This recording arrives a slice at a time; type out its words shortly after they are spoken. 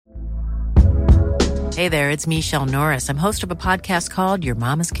Hey there, it's Michelle Norris. I'm host of a podcast called Your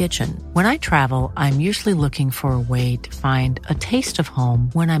Mama's Kitchen. When I travel, I'm usually looking for a way to find a taste of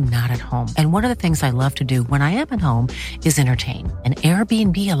home when I'm not at home. And one of the things I love to do when I am at home is entertain. And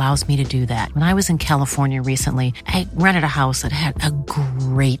Airbnb allows me to do that. When I was in California recently, I rented a house that had a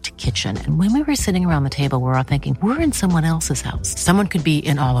great kitchen. And when we were sitting around the table, we were all thinking, we're in someone else's house. Someone could be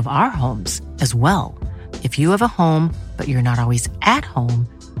in all of our homes as well. If you have a home, but you're not always at home,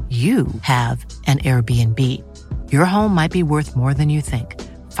 you have an Airbnb. Your home might be worth more than you think.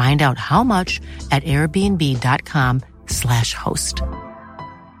 Find out how much at airbnb.com/host.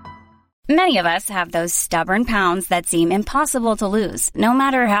 Many of us have those stubborn pounds that seem impossible to lose, no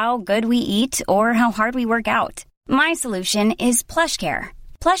matter how good we eat or how hard we work out. My solution is PlushCare.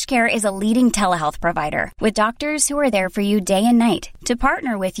 PlushCare is a leading telehealth provider with doctors who are there for you day and night to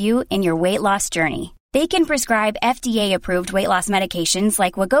partner with you in your weight loss journey. They can prescribe FDA-approved weight loss medications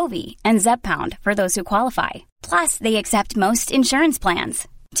like Wegovy and Zepbound for those who qualify. Plus, they accept most insurance plans.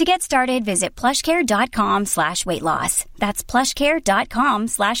 To get started, visit plushcare.com/weightloss. That's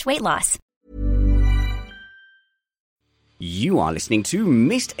plushcare.com/weightloss. You are listening to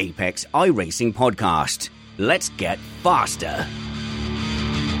Missed Apex iRacing Podcast. Let's get faster.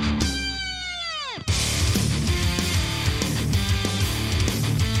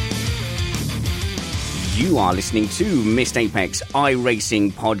 You are listening to Missed Apex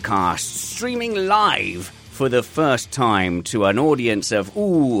iRacing Podcast, streaming live for the first time to an audience of,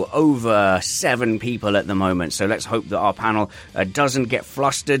 over 7 people at the moment. So let's hope that our panel doesn't get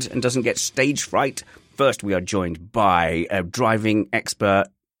flustered and doesn't get stage fright. First, we are joined by a driving expert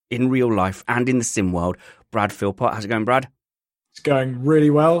in real life and in the sim world, Brad Philpott. How's it going, Brad? It's going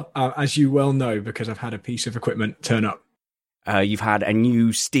really well, as you well know, because I've had a piece of equipment turn up. You've had a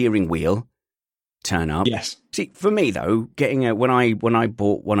new steering wheel turn up. Yes. See, for me though, getting when I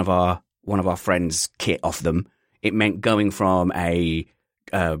bought one of our friends' kit off them, it meant going from a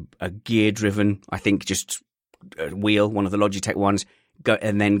gear driven, I think just wheel, one of the Logitech ones,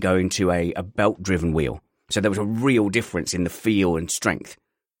 and then going to a belt driven wheel. So there was a real difference in the feel and strength.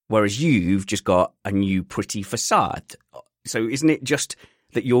 Whereas you've just got a new pretty facade. So isn't it just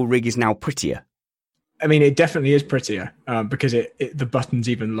that your rig is now prettier? I mean, it definitely is prettier because the buttons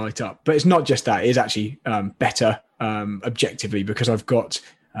even light up. But it's not just that. It is actually better objectively because I've got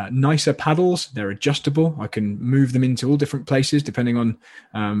nicer paddles. They're adjustable. I can move them into all different places depending on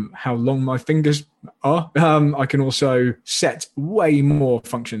how long my fingers are. I can also set way more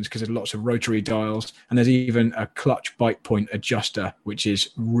functions because there's lots of rotary dials. And there's even a clutch bite point adjuster, which is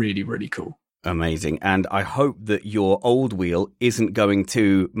really, really cool. Amazing. And I hope that your old wheel isn't going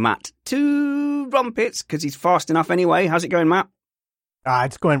to Matt too rumpets because he's fast enough anyway. How's it going, Matt?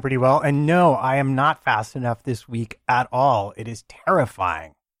 It's going pretty well. And no, I am not fast enough this week at all. It is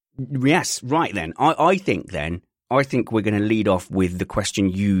terrifying. Yes, right then. I think we're going to lead off with the question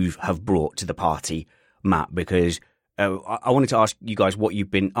you have brought to the party, Matt, because I wanted to ask you guys what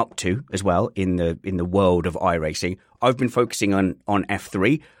you've been up to as well in the world of iRacing. I've been focusing on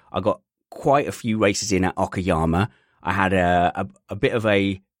F3. I got quite a few races in at Okayama. I had a bit of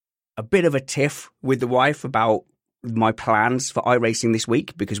a tiff with the wife about my plans for iRacing this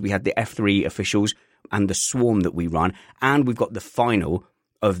week because we had the F3 officials and the swarm that we run, and we've got the final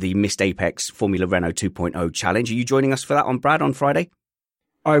of the Missed Apex Formula Renault 2.0 challenge. Are you joining us for that Brad, on Friday?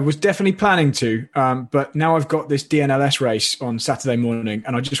 I was definitely planning to, but now I've got this DNLS race on Saturday morning,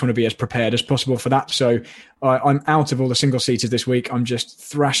 and I just want to be as prepared as possible for that. So I'm out of all the single-seaters this week. I'm just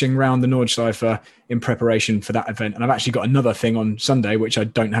thrashing around the Nordschleife in preparation for that event. And I've actually got another thing on Sunday, which I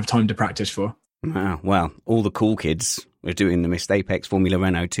don't have time to practice for. Well, all the cool kids are doing the Missed Apex Formula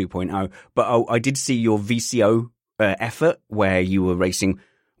Renault 2.0. But I did see your VCO effort where you were racing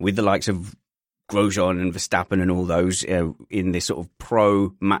with the likes of Grosjean and Verstappen and all those in this sort of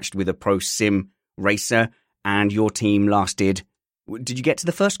pro matched with a pro sim racer, and your team lasted. Did you get to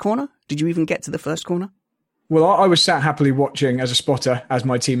the first corner? Did you even get to the first corner? Well, I was sat happily watching as a spotter as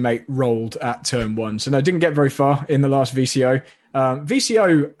my teammate rolled at turn 1. So no, I didn't get very far in the last VCO.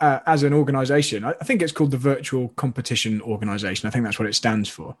 VCO as an organisation, I think it's called the Virtual Competition Organisation. I think that's what it stands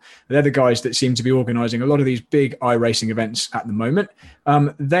for. They're the guys that seem to be organising a lot of these big iRacing events at the moment.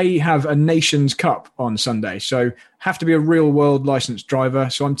 They have a Nations Cup on Sunday, so have to be a real world licensed driver.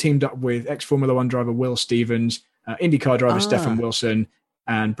 So I'm teamed up with ex-Formula 1 driver Will Stevens, IndyCar driver Stefan Wilson,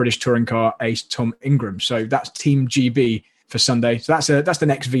 and British touring car ace Tom Ingram. So that's Team GB for Sunday. So that's the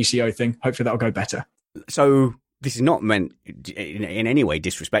next VCO thing. Hopefully that'll go better. So this is not meant in any way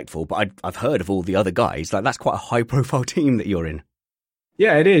disrespectful, but I've heard of all the other guys. Like, that's quite a high profile team that you're in.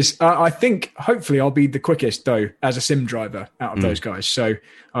 Yeah, it is. I think hopefully I'll be the quickest though as a sim driver out of those guys. So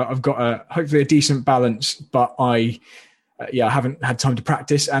I've got hopefully a decent balance, but I haven't had time to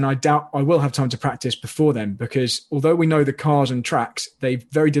practice, and I doubt I will have time to practice before then, because although we know the cars and tracks, they've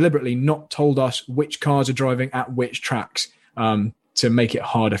very deliberately not told us which cars are driving at which tracks to make it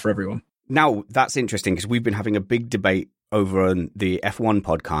harder for everyone. Now, that's interesting because we've been having a big debate over on the F1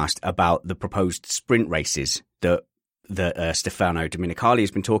 podcast about the proposed sprint races that Stefano Domenicali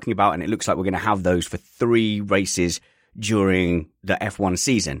has been talking about, and it looks like we're going to have those for 3 races during the F1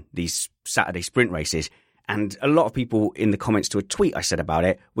 season, these Saturday sprint races. And a lot of people in the comments to a tweet I said about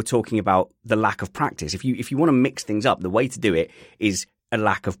it were talking about the lack of practice. If you want to mix things up, the way to do it is a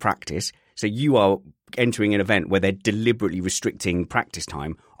lack of practice. So you are entering an event where they're deliberately restricting practice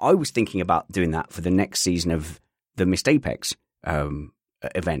time. I was thinking about doing that for the next season of the Missed Apex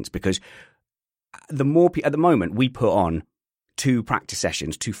events, because at the moment we put on 2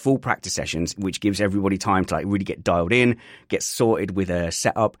 full practice sessions, which gives everybody time to like really get dialed in, get sorted with a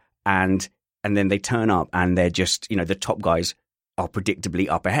setup, and then they turn up and they're just, the top guys are predictably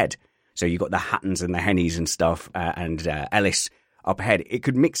up ahead. So you've got the Hattons and the Hennies and stuff, and Ellis up ahead. It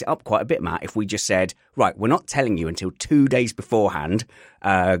could mix it up quite a bit, Matt, if we just said, right, we're not telling you until 2 days beforehand.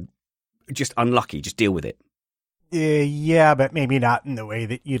 Just unlucky, just deal with it. Yeah, but maybe not in the way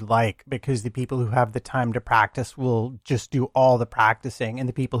that you'd like, because the people who have the time to practice will just do all the practicing, and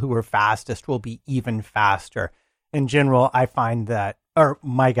the people who are fastest will be even faster. In general, I find that, or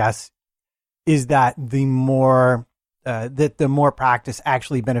my guess is that the more practice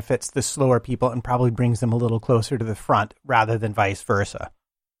actually benefits the slower people and probably brings them a little closer to the front rather than vice versa.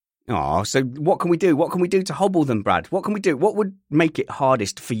 Oh, so what can we do? What can we do to hobble them, Brad? What can we do? What would make it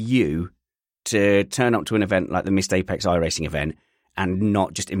hardest for you to turn up to an event like the Missed Apex iRacing event and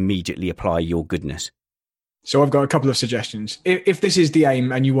not just immediately apply your goodness? So I've got a couple of suggestions. If this is the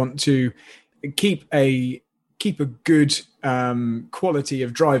aim and you want to keep a good quality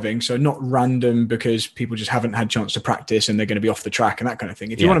of driving, so not random because people just haven't had a chance to practice and they're going to be off the track and that kind of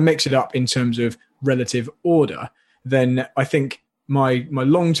thing. If you want to mix it up in terms of relative order, then I think my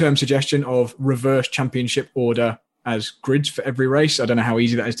long-term suggestion of reverse championship order as grids for every race. I don't know how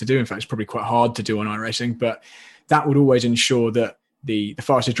easy that is to do. In fact, it's probably quite hard to do on iRacing, but that would always ensure that the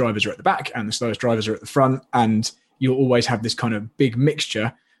fastest drivers are at the back and the slowest drivers are at the front, and you'll always have this kind of big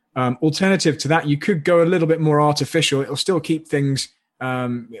mixture. Alternative to that, you could go a little bit more artificial. It'll still keep things,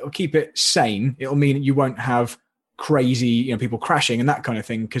 it'll keep it sane. It'll mean that you won't have crazy, people crashing and that kind of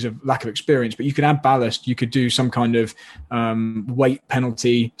thing because of lack of experience, but you could add ballast. You could do some kind of weight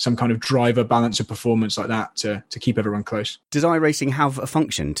penalty, some kind of driver balance of performance like that to keep everyone close. Does iRacing have a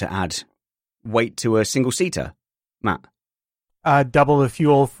function to add weight to a single seater, Matt? Double the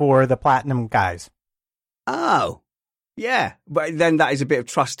fuel for the platinum guys. Oh, yeah. But then that is a bit of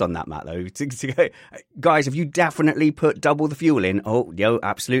trust on that, Matt, though. Guys, have you definitely put double the fuel in? Oh,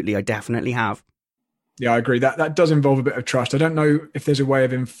 absolutely. I definitely have. Yeah, I agree. That does involve a bit of trust. I don't know if there's a way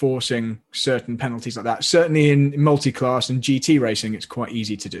of enforcing certain penalties like that. Certainly in multi-class and GT racing, it's quite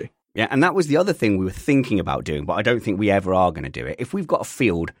easy to do. Yeah, and that was the other thing we were thinking about doing, but I don't think we ever are going to do it. If we've got a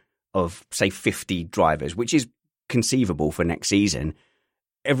field of, say, 50 drivers, which is conceivable for next season,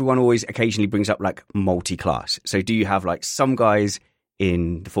 everyone always occasionally brings up like multi-class. So do you have like some guys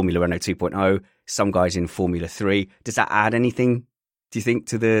in the Formula Renault 2.0, some guys in Formula 3? Does that add anything, do you think,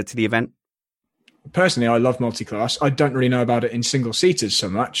 to the event? Personally, I love multi-class. I don't really know about it in single seaters so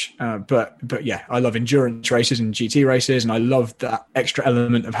much, but yeah, I love endurance races and GT races, and I love that extra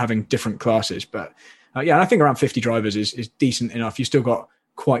element of having different classes. But yeah, I think around 50 drivers is decent enough. You still got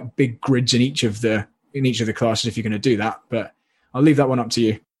quite big grids in each of the classes if you're going to do that. But I'll leave that one up to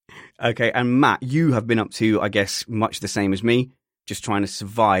you. Okay, and Matt, you have been up to, I guess, much the same as me, just trying to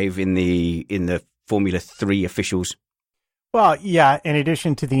survive in the Formula 3 officials. Well, yeah, in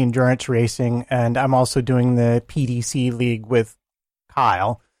addition to the endurance racing, and I'm also doing the PDC League with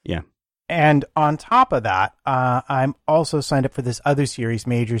Kyle. Yeah. And on top of that, I'm also signed up for this other series,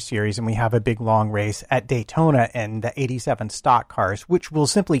 Major Series, and we have a big long race at Daytona in the 87 stock cars, which will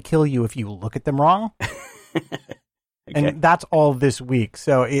simply kill you if you look at them wrong. Okay. And that's all this week.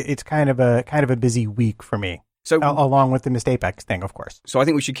 So it's kind of a busy week for me. So, along with the Missed Apex thing, of course. So I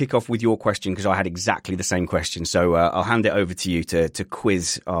think we should kick off with your question, because I had exactly the same question. So I'll hand it over to you to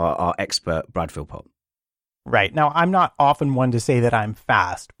quiz our expert, Brad Philpott. Right. Now, I'm not often one to say that I'm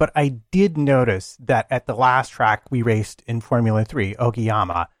fast, but I did notice that at the last track we raced in Formula 3,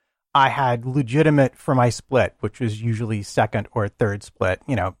 Okayama, I had legitimate for my split, which was usually second or third split,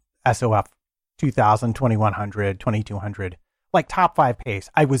 SOF 2000, 2100, 2200. Like top 5 pace.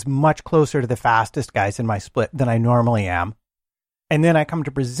 I was much closer to the fastest guys in my split than I normally am. and then I come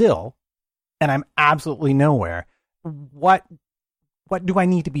to Brazil and I'm absolutely nowhere. What do I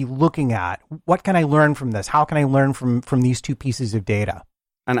need to be looking at? What can I learn from this? How can I learn from these two pieces of data?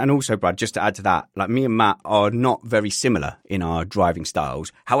 And also, Brad, just to add to that, like me and Matt are not very similar in our driving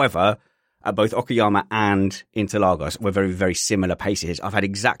styles. However, at both Okayama and Interlagos, we're very, very similar paces. I've had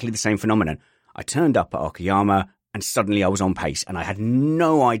exactly the same phenomenon. I turned up at Okayama and suddenly I was on pace and I had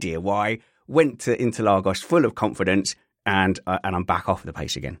no idea why. Went to Interlagos full of confidence and I'm back off the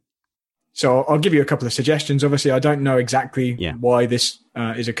pace again. So I'll give you a couple of suggestions. Obviously, I don't know exactly why this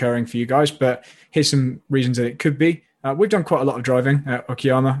is occurring for you guys, but here's some reasons that it could be. We've done quite a lot of driving at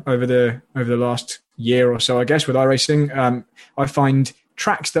Okayama over the last year or so, I guess, with iRacing. I find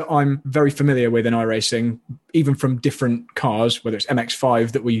tracks that I'm very familiar with in iRacing, even from different cars, whether it's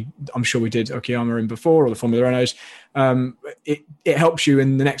MX-5 that I'm sure we did Okayama in before, or the Formula Renaults, it helps you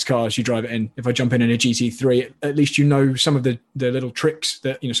in the next cars you drive it in. If I jump in a GT3, at least you know some of the little tricks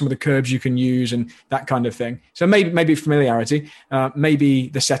that, some of the curbs you can use and that kind of thing. So maybe familiarity, maybe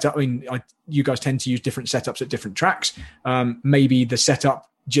the setup. I mean, you guys tend to use different setups at different tracks. Maybe the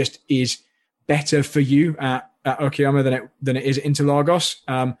setup just is better for you at Okayama than it is at Interlagos.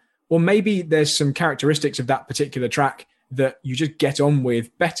 Or maybe there's some characteristics of that particular track that you just get on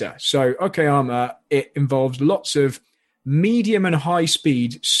with better. So Okayama, it involves lots of medium and high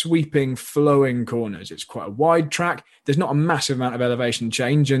speed sweeping flowing corners. It's quite a wide track. There's not a massive amount of elevation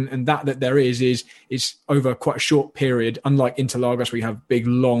change, and that there is over quite a short period, unlike Interlagos where you have big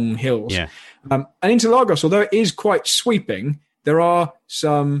long hills. And Interlagos, although it is quite sweeping, there are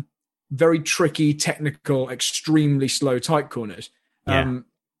some very tricky, technical, extremely slow tight corners.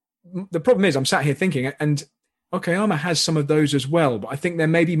 The problem is I'm sat here thinking, and Okayama has some of those as well, but I think they're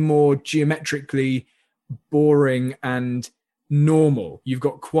maybe more geometrically boring and normal. You've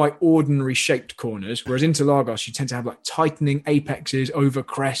got quite ordinary shaped corners, whereas Interlagos, you tend to have like tightening apexes over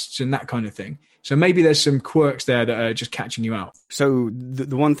crests and that kind of thing. So maybe there's some quirks there that are just catching you out. So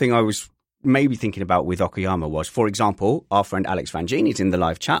the one thing I was maybe thinking about with Okayama was, for example, our friend Alex Vangini, he's in the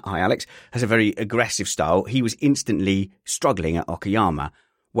live chat. Hi, Alex. Has a very aggressive style. He was instantly struggling at Okayama,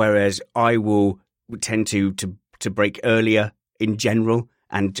 whereas I will tend to brake earlier in general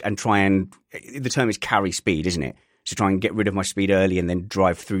and try and, the term is carry speed, isn't it? To try and get rid of my speed early and then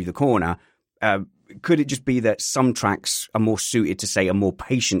drive through the corner. Could it just be that some tracks are more suited to, say, a more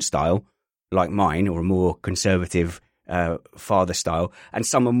patient style like mine, or a more conservative father style, and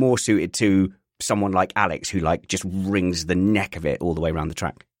some are more suited to someone like Alex who just rings the neck of it all the way around the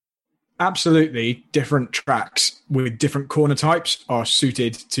track? Absolutely, different tracks with different corner types are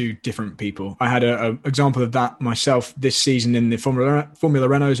suited to different people. I had an example of that myself this season in the Formula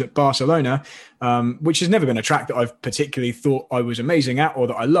Renaults at Barcelona, which has never been a track that I've particularly thought I was amazing at or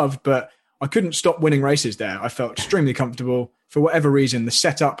that I loved, but I couldn't stop winning races there. I felt extremely comfortable. For whatever reason, the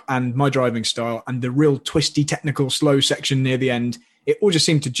setup and my driving style and the real twisty, technical, slow section near the end, it all just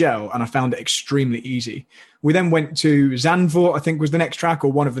seemed to gel, and I found it extremely easy. We then went to Zandvoort, I think was the next track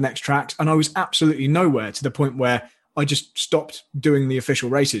or one of the next tracks, and I was absolutely nowhere, to the point where I just stopped doing the official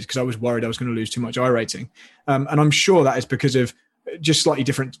races because I was worried I was going to lose too much iRating. And I'm sure that is because of just slightly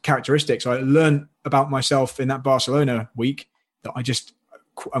different characteristics. I learned about myself in that Barcelona week that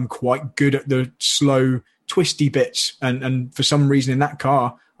I'm quite good at the slow, twisty bits, and for some reason in that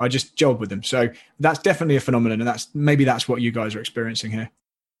car I just gelled with them. So that's definitely a phenomenon, and that's what you guys are experiencing here.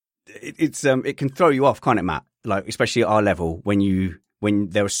 It can throw you off, can't it, Matt? Like, especially at our level, when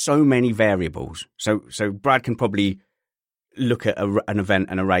there are so many variables. So Brad can probably look at an event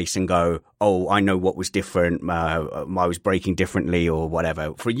and a race and go, oh, I know what was different, I was braking differently or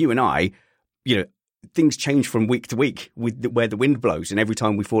whatever. For you and I, things change from week to week with where the wind blows, and every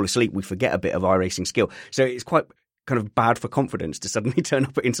time we fall asleep, we forget a bit of iRacing skill. So it's quite kind of bad for confidence to suddenly turn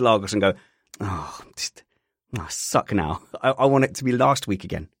up at Interlagos and go, I suck now. I want it to be last week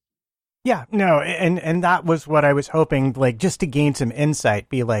again. Yeah, no, and that was what I was hoping, just to gain some insight,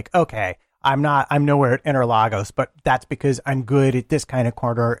 be like, okay, I'm nowhere at Interlagos, but that's because I'm good at this kind of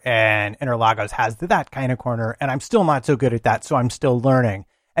corner, and Interlagos has that kind of corner, and I'm still not so good at that, so I'm still learning.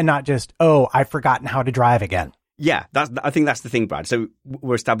 And not just, I've forgotten how to drive again. Yeah, I think that's the thing, Brad. So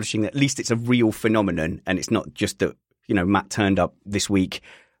we're establishing that at least it's a real phenomenon, and it's not just that, Matt turned up this week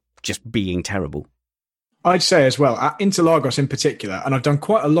just being terrible. I'd say as well, at Interlagos in particular, and I've done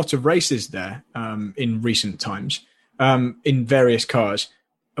quite a lot of races there in recent times in various cars,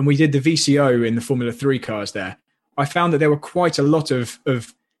 and we did the VCO in the Formula 3 cars there. I found that there were quite a lot of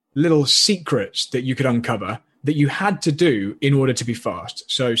little secrets that you could uncover that you had to do in order to be fast.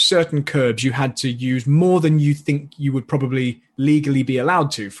 So certain curbs you had to use more than you think you would probably legally be allowed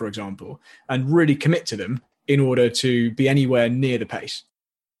to, for example, and really commit to them in order to be anywhere near the pace.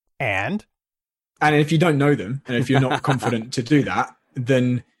 And if you don't know them, and if you're not confident to do that,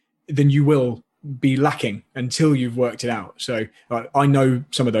 then you will be lacking until you've worked it out. So I know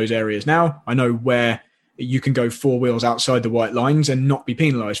some of those areas now. I know where you can go 4 wheels outside the white lines and not be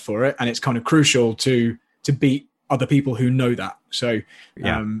penalized for it. And it's kind of crucial to beat other people who know that. So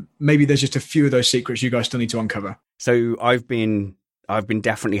maybe there's just a few of those secrets you guys still need to uncover. So I've been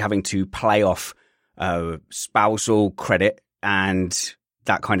definitely having to play off spousal credit and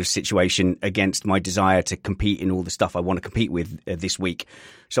that kind of situation against my desire to compete in all the stuff I want to compete with this week.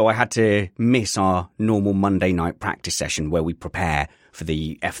 So I had to miss our normal Monday night practice session where we prepare for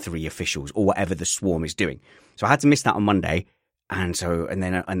the F3 officials or whatever the swarm is doing. So I had to miss that on Monday. And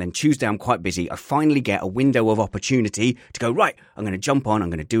then Tuesday, I'm quite busy. I finally get a window of opportunity to go, right, I'm going to jump on. I'm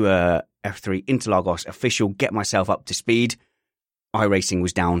going to do a F3 Interlagos official, get myself up to speed. iRacing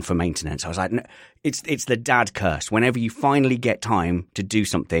was down for maintenance. I was like, no, it's the dad curse. Whenever you finally get time to do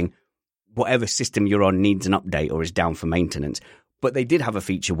something, whatever system you're on needs an update or is down for maintenance. But they did have a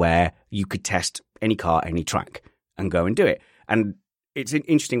feature where you could test any car, any track and go and do it. And it's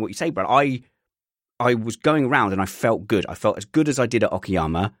interesting what you say, Brad. I was going around and I felt good. I felt as good as I did at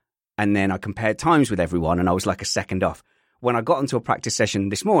Okayama. And then I compared times with everyone and I was like a second off. When I got into a practice session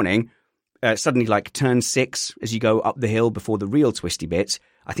this morning, suddenly like turn 6 as you go up the hill before the real twisty bits,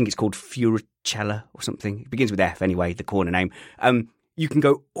 I think it's called Furicella or something. It begins with F anyway, the corner name. You can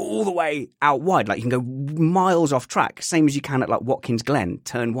go all the way out wide. Like you can go miles off track, same as you can at like Watkins Glen,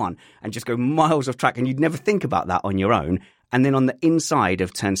 turn 1, and just go miles off track. And you'd never think about that on your own. And then on the inside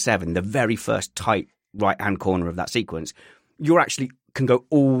of turn 7, the very first tight right-hand corner of that sequence, you actually can go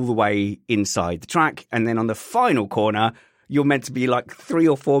all the way inside the track. And then on the final corner, you're meant to be like 3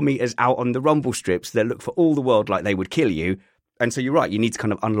 or 4 meters out on the rumble strips that look for all the world like they would kill you. And so you're right, you need to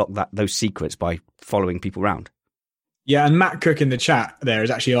kind of unlock those secrets by following people around. Yeah, and Matt Cook in the chat there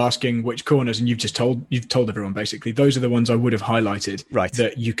is actually asking which corners, and you've told everyone basically. Those are the ones I would have highlighted. Right.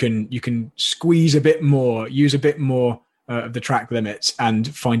 That you can squeeze a bit more, use a bit more of the track limits and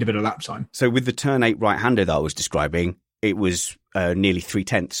find a bit of lap time. So with the turn 8 right-hander that I was describing, it was nearly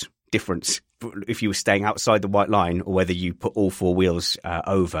 3/10 difference if you were staying outside the white line or whether you put all 4 wheels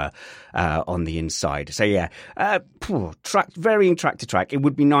over on the inside. So yeah, varying track to track. It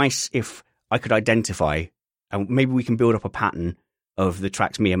would be nice if I could identify, and maybe we can build up a pattern of the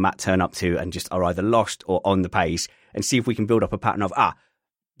tracks me and Matt turn up to and just are either lost or on the pace, and see if we can build up a pattern of,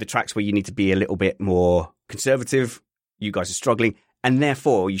 the tracks where you need to be a little bit more conservative, you guys are struggling, and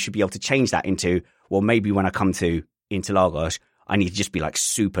therefore you should be able to change that into, well, maybe when I come to Interlagos, I need to just be like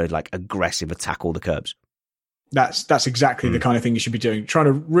super like aggressive, attack all the curbs. That's exactly the kind of thing you should be doing. Trying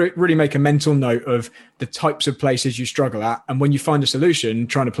to really make a mental note of the types of places you struggle at. And when you find a solution,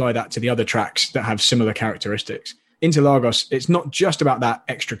 try and apply that to the other tracks that have similar characteristics. Interlagos, it's not just about that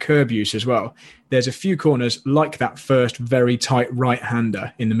extra curb use as well. There's a few corners like that first very tight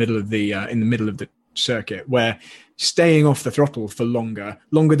right-hander in the middle of the circuit where staying off the throttle for longer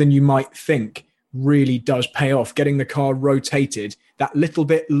than you might think really does pay off. Getting the car rotated that little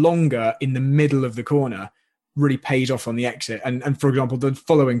bit longer in the middle of the corner really pays off on the exit. And for example, the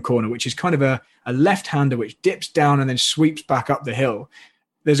following corner, which is kind of a left-hander which dips down and then sweeps back up the hill.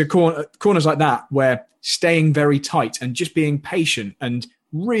 There's corners like that where staying very tight and just being patient and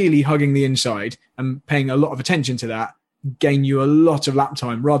really hugging the inside and paying a lot of attention to that gain you a lot of lap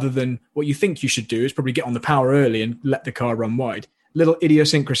time, rather than what you think you should do is probably get on the power early and let the car run wide. Little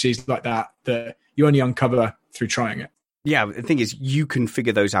idiosyncrasies like that you only uncover through trying it. Yeah, the thing is, you can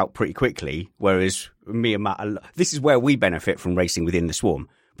figure those out pretty quickly, whereas me and Matt, this is where we benefit from racing within the swarm,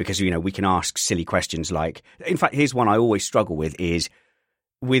 because, we can ask silly questions like, in fact, here's one I always struggle with is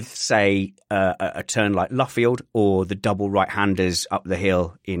with, say, a turn like Luffield or the double right-handers up the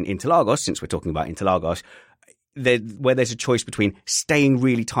hill in Interlagos, since we're talking about Interlagos, where there's a choice between staying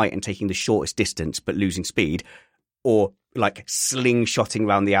really tight and taking the shortest distance but losing speed, or like slingshotting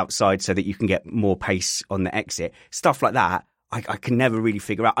around the outside so that you can get more pace on the exit. Stuff like that, I can never really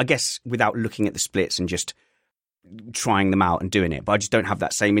figure out, I guess, without looking at the splits and just trying them out and doing it. But I just don't have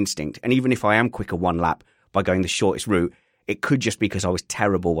that same instinct. And even if I am quicker one lap by going the shortest route, it could just be because I was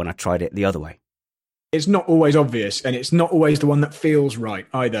terrible when I tried it the other way. It's not always obvious, and it's not always the one that feels right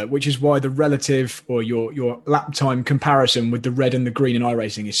either, which is why the relative or your lap time comparison with the red and the green in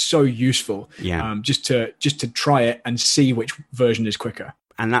iRacing is so useful. Yeah. Just to try it and see which version is quicker.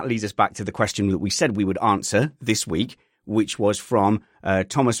 And that leads us back to the question that we said we would answer this week, which was from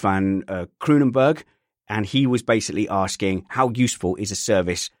Thomas van Kroonenberg. And he was basically asking, how useful is a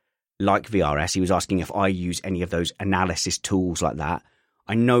service like VRS? He was asking if I use any of those analysis tools like that.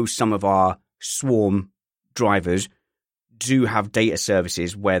 I know some of our Swarm drivers do have data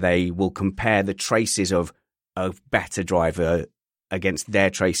services where they will compare the traces of a better driver against their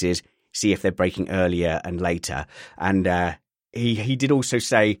traces, see if they're braking earlier and later. And he did also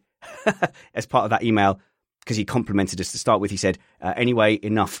say, as part of that email, because he complimented us to start with, he said, anyway,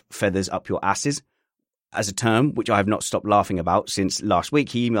 enough feathers up your asses, as a term, which I have not stopped laughing about since last week.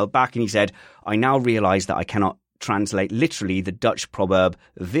 He emailed back and he said, I now realise that I cannot translate literally the Dutch proverb,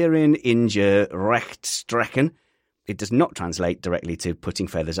 Vieren in je recht strekken. It does not translate directly to putting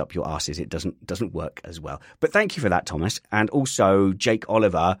feathers up your asses. It doesn't work as well. But thank you for that, Thomas. And also Jake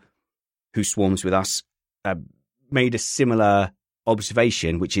Oliver, who swarms with us, made a similar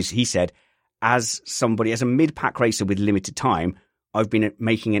observation, which is, he said, as a mid-pack racer with limited time, I've been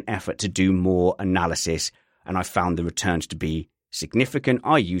making an effort to do more analysis, and I found the returns to be significant.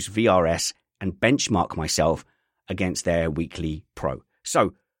 I use VRS and benchmark myself against their weekly pro.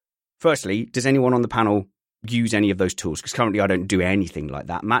 So, firstly, does anyone on the panel use any of those tools? Because currently I don't do anything like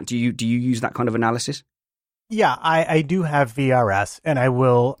that. Matt, do you use that kind of analysis? Yeah, I do have VRS, and I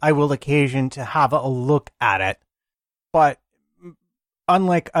will occasion to have a look at it. But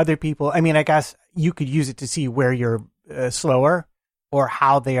unlike other people, I mean, I guess you could use it to see where you're slower or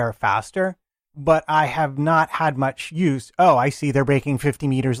how they are faster. But I have not had much use. Oh, I see they're braking 50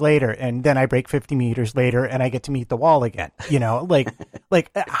 meters later, and then I brake 50 meters later, and I get to meet the wall again. You know, like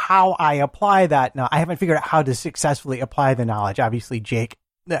how I apply that. Now, I haven't figured out how to successfully apply the knowledge. Obviously, Jake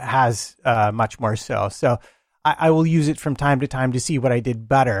has much more so. So I will use it from time to time to see what I did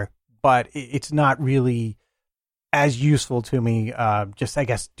better, but it's not really as useful to me, just, I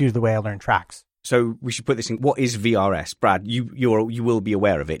guess, due to the way I learn tracks. So we should put this in. What is VRS? Brad, you will be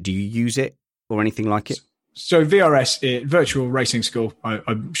aware of it. Do you use it or anything like it? So VRS, Virtual Racing School,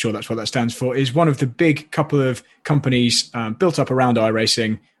 I'm sure that's what that stands for, is one of the big couple of companies built up around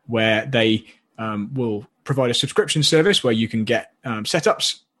iRacing, where they will provide a subscription service where you can get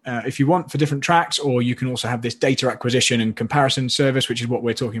setups if you want for different tracks, or you can also have this data acquisition and comparison service, which is what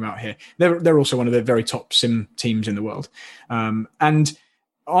we're talking about here. They're also one of the very top sim teams in the world. And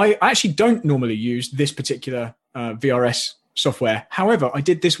I actually don't normally use this particular VRS software. However, I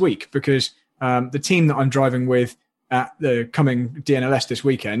did this week because the team that I'm driving with at the coming DNLS this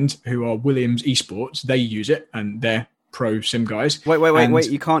weekend, who are Williams Esports, they use it, and they're pro sim guys.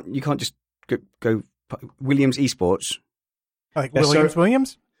 Wait! You can't just go Williams Esports. Like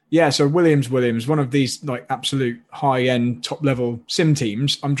Williams? Yeah, so Williams, one of these like absolute high-end, top-level sim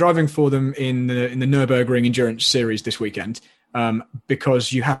teams. I'm driving for them in the Nürburgring Endurance Series this weekend,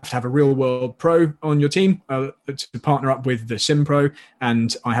 because you have to have a real-world pro on your team to partner up with the sim pro,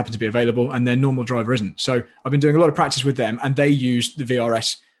 and I happen to be available, and their normal driver isn't. So I've been doing a lot of practice with them, and they use the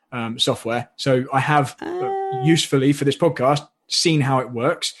VRS software. So I have, usefully for this podcast, seen how it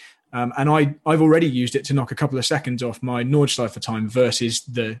works. And I've already used it to knock a couple of seconds off my Nordschleife time versus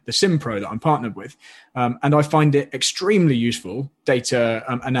the Sim Pro that I'm partnered with. And I find it extremely useful data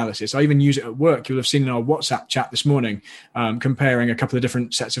analysis. I even use it at work. You'll have seen in our WhatsApp chat this morning, comparing a couple of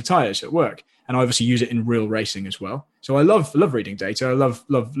different sets of tires at work. And I obviously use it in real racing as well. So I love reading data. I love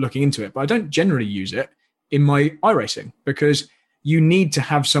looking into it, but I don't generally use it in my iRacing because you need to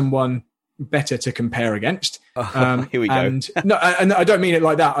have someone better to compare against. Here we go. And I don't mean it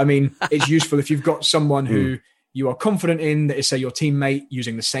like that. I mean, it's useful if you've got someone who you are confident in, that is, say, your teammate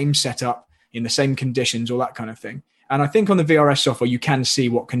using the same setup in the same conditions, all that kind of thing. And I think on the VRS software, you can see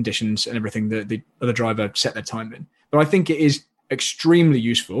what conditions and everything that the other driver set their time in. But I think it is extremely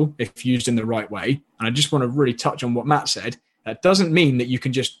useful if used in the right way. And I just want to really touch on what Matt said. That doesn't mean that you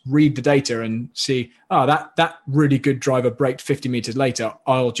can just read the data and see, that really good driver braked 50 meters later,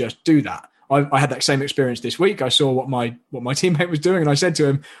 I'll just do that. I had that same experience this week. I saw what my teammate was doing, and I said to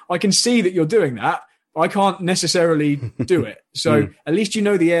him, I can see that you're doing that. I can't necessarily do it. So at least you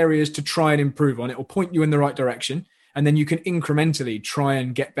know the areas to try and improve on. It will point you in the right direction, and then you can incrementally try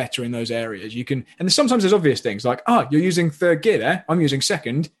and get better in those areas. You can, and sometimes there's obvious things like, you're using third gear there. I'm using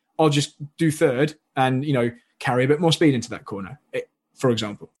second. I'll just do third and, carry a bit more speed into that corner, for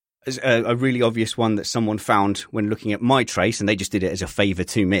example. A really obvious one that someone found when looking at my trace, and they just did it as a favor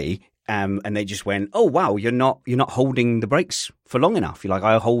to me. And they just went, oh, wow, you're not holding the brakes for long enough. You're like,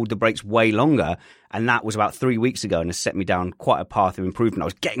 I hold the brakes way longer. And that was about 3 weeks ago, and has set me down quite a path of improvement. I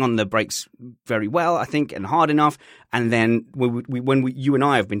was getting on the brakes very well, I think, and hard enough. And then when you and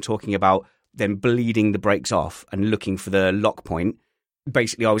I have been talking about them bleeding the brakes off and looking for the lock point,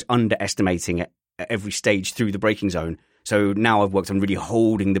 basically I was underestimating it at every stage through the braking zone. So now I've worked on really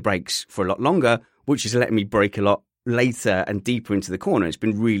holding the brakes for a lot longer, which is letting me brake a lot later and deeper into the corner. It's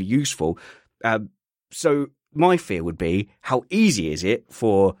been really useful. So my fear would be, how easy is it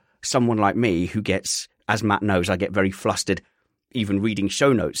for someone like me who gets as Matt knows, I get very flustered even reading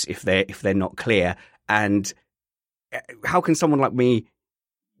show notes if they're not clear. And how can someone like me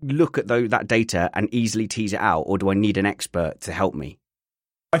look at that data and easily tease it out, or do I need an expert to help me?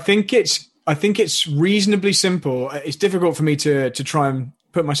 I think it's reasonably simple. It's difficult for me to try and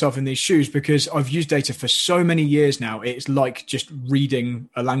put myself in these shoes because I've used data for so many years now. It's like just reading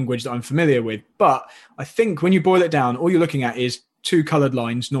a language that I'm familiar with. But I think when you boil it down, all you're looking at is two colored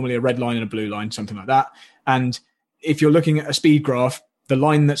lines, normally a red line and a blue line, something like that. And if you're looking at a speed graph, the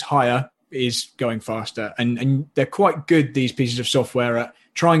line that's higher is going faster. And they're quite good, these pieces of software, at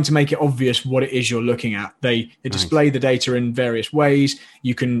trying to make it obvious what it is you're looking at. They display the data in various ways.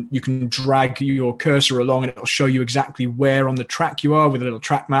 You can drag your cursor along and it'll show you exactly where on the track you are with a little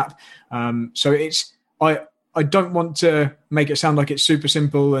track map. So I don't want to make it sound like it's super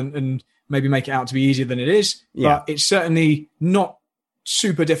simple and maybe make it out to be easier than it is, but it's certainly not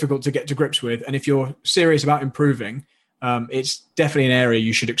super difficult to get to grips with. And if you're serious about improving, it's definitely an area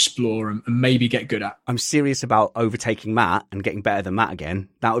you should explore and maybe get good at. I'm serious about overtaking Matt and getting better than Matt again.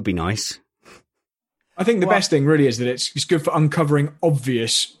 That would be nice. I think the best thing really is that it's good for uncovering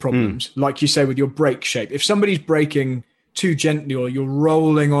obvious problems. Like you say with your brake shape. If somebody's braking too gently or you're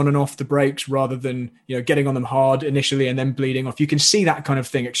rolling on and off the brakes rather than, getting on them hard initially and then bleeding off, you can see that kind of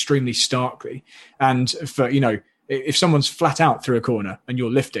thing extremely starkly. And for, if someone's flat out through a corner and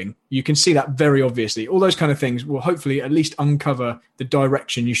you're lifting, you can see that very obviously. All those kind of things will hopefully at least uncover the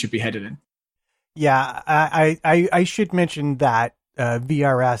direction you should be headed in. Yeah, I should mention that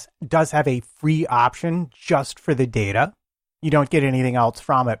VRS does have a free option just for the data. You don't get anything else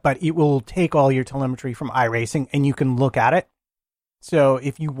from it, but it will take all your telemetry from iRacing and you can look at it. So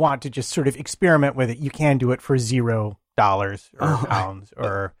if you want to just sort of experiment with it, you can do it for $0 or pounds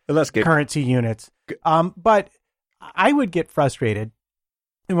or that's good. Currency units. But I would get frustrated.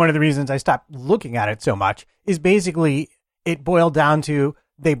 And one of the reasons I stopped looking at it so much is basically it boiled down to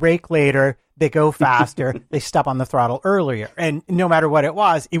they brake later, they go faster, they step on the throttle earlier. And no matter what it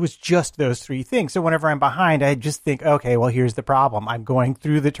was just those three things. So whenever I'm behind, I just think, okay, well, here's the problem. I'm going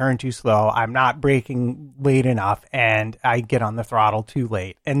through the turn too slow. I'm not braking late enough and I get on the throttle too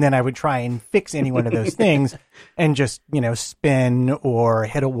late. And then I would try and fix any one of those things and just, spin or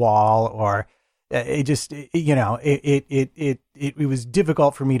hit a wall or it was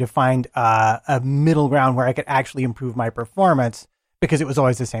difficult for me to find a middle ground where I could actually improve my performance because it was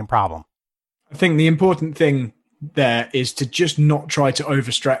always the same problem. I think the important thing there is to just not try to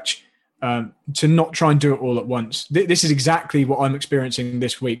overstretch, to not try and do it all at once. This is exactly what I'm experiencing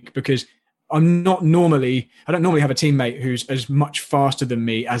this week because I don't normally have a teammate who's as much faster than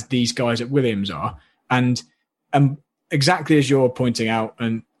me as these guys at Williams are. And exactly as you're pointing out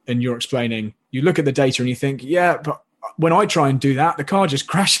and you're explaining, you look at the data and you think, yeah, but when I try and do that, the car just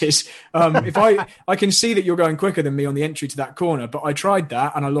crashes. If I can see that you're going quicker than me on the entry to that corner, but I tried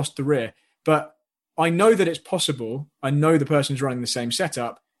that and I lost the rear. But I know that it's possible. I know the person's running the same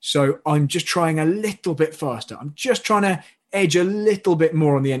setup. So I'm just trying a little bit faster. I'm just trying to edge a little bit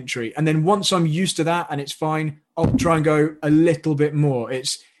more on the entry. And then once I'm used to that and it's fine, I'll try and go a little bit more.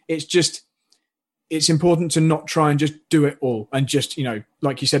 It's important to not try and just do it all and just,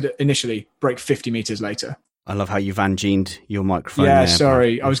 like you said initially, break 50 meters later. I love how you Van Gened your microphone. Yeah, there,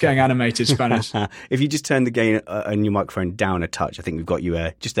 sorry. I was getting animated Spanish. If you just turn the gain on your microphone down a touch, I think we've got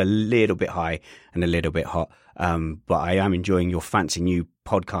you just a little bit high and a little bit hot. But I am enjoying your fancy new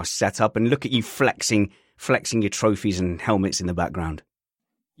podcast setup and look at you flexing your trophies and helmets in the background.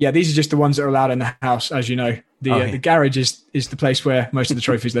 Yeah, these are just the ones that are allowed in the house, as you know. The garage is the place where most of the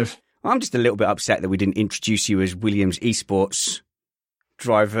trophies live. I'm just a little bit upset that we didn't introduce you as Williams Esports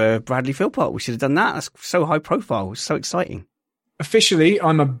driver Bradley Philpott. We should have done that. That's so high profile. It's so exciting. Officially,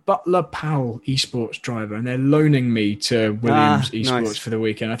 I'm a Butler Powell Esports driver, and they're loaning me to Williams Esports for the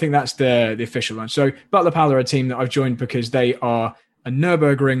weekend. I think that's the official one. So Butler Powell are a team that I've joined because they are a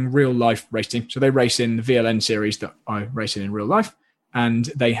Nürburgring real-life race team. So they race in the VLN series that I race in real life. And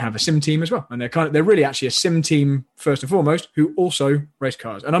they have a sim team as well. And they're really actually a sim team first and foremost, who also race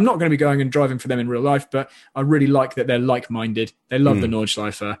cars. And I'm not going to be going and driving for them in real life, but I really like that they're like-minded. They love the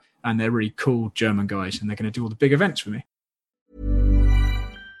Nordschleife and they're really cool German guys. And they're going to do all the big events with me.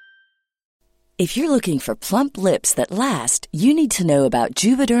 If you're looking for plump lips that last, you need to know about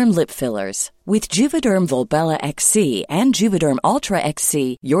Juvederm lip fillers. With Juvederm Volbella XC and Juvederm Ultra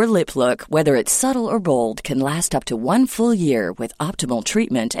XC, your lip look, whether it's subtle or bold, can last up to 1 full year with optimal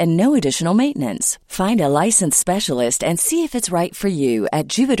treatment and no additional maintenance. Find a licensed specialist and see if it's right for you at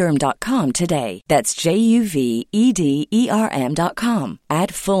Juvederm.com today. That's JUVEDERM.com.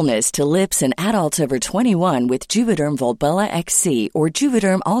 Add fullness to lips in adults over 21 with Juvederm Volbella XC or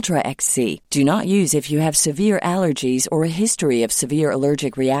Juvederm Ultra XC. Do not use if you have severe allergies or a history of severe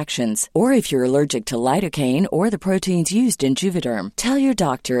allergic reactions, or if you're allergic to lidocaine or the proteins used in Juvederm. Tell your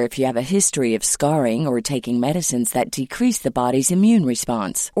doctor if you have a history of scarring or taking medicines that decrease the body's immune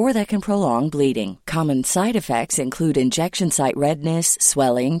response or that can prolong bleeding. Common side effects include injection site redness,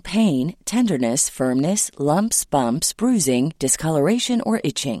 swelling, pain, tenderness, firmness, lumps, bumps, bruising, discoloration, or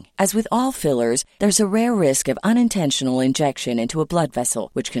itching. As with all fillers, there's a rare risk of unintentional injection into a blood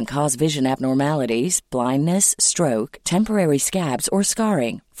vessel, which can cause vision abnormalities, blindness, stroke, temporary scabs, or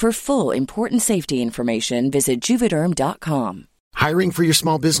scarring. For full, important safety information, visit Juvederm.com. Hiring for your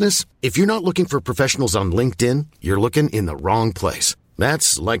small business? If you're not looking for professionals on LinkedIn, you're looking in the wrong place.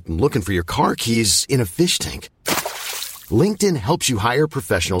 That's like looking for your car keys in a fish tank. LinkedIn helps you hire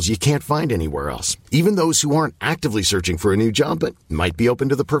professionals you can't find anywhere else, even those who aren't actively searching for a new job but might be open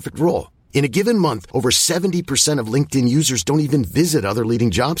to the perfect role. In a given month, over 70% of LinkedIn users don't even visit other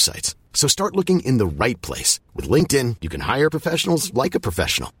leading job sites. So start looking in the right place. With LinkedIn, you can hire professionals like a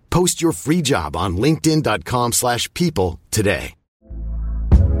professional. Post your free job on linkedin.com/people today.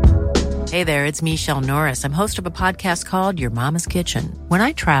 Hey there, it's Michelle Norris. I'm host of a podcast called Your Mama's Kitchen. When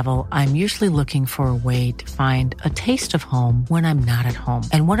I travel, I'm usually looking for a way to find a taste of home when I'm not at home.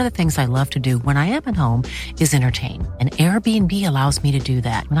 And one of the things I love to do when I am at home is entertain. And Airbnb allows me to do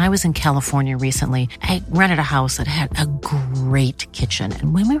that. When I was in California recently, I rented a house that had a great kitchen.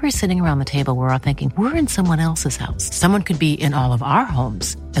 And when we were sitting around the table, we were all thinking, we're in someone else's house. Someone could be in all of our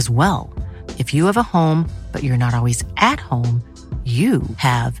homes as well. If you have a home, but you're not always at home, you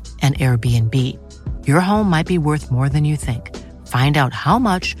have an Airbnb. Your home might be worth more than you think. Find out how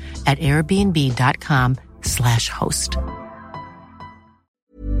much at airbnb.com/host.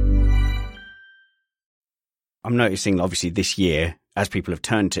 I'm noticing, obviously, this year, as people have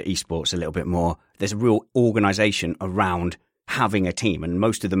turned to esports a little bit more, there's a real organisation around having a team. And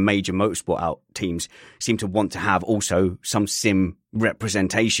most of the major motorsport out teams seem to want to have also some sim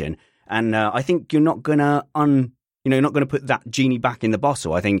representation. And I think you're not going to you're not going to put that genie back in the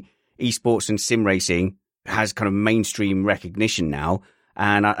bottle. I think esports and sim racing has kind of mainstream recognition now.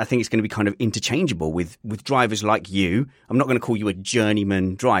 And I think it's going to be kind of interchangeable with drivers like you. I'm not going to call you a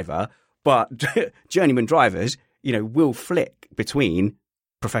journeyman driver, but journeyman drivers, will flick between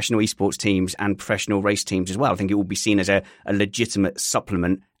professional esports teams and professional race teams as well. I think it will be seen as a legitimate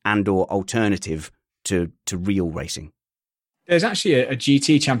supplement and or alternative to real racing. There's actually a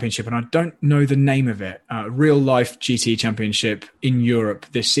GT championship, and I don't know the name of it, real life GT championship in Europe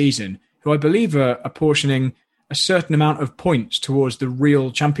this season, who I believe are apportioning a certain amount of points towards the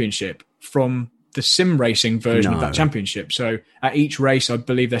real championship from the sim racing version of that championship. So at each race, I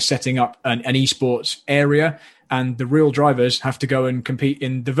believe they're setting up an esports area, and the real drivers have to go and compete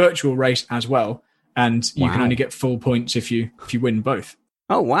in the virtual race as well. And you can only get full points if you win both.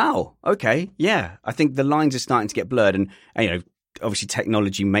 Oh, wow. Okay. Yeah. I think the lines are starting to get blurred, and obviously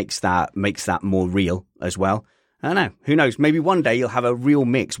technology makes that more real as well. I don't know. Who knows? Maybe one day you'll have a real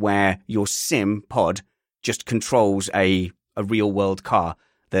mix where your sim pod just controls a real world car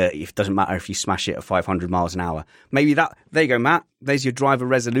that it doesn't matter if you smash it at 500 miles an hour. Maybe there you go, Matt. There's your driver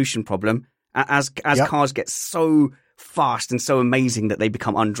resolution problem. As cars get so fast and so amazing that they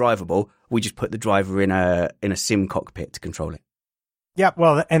become undrivable, we just put the driver in a sim cockpit to control it. Yeah,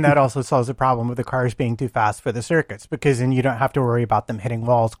 well, and that also solves the problem with the cars being too fast for the circuits, because then you don't have to worry about them hitting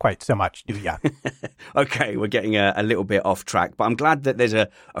walls quite so much, do you? Okay, we're getting a little bit off track, but I'm glad that there's a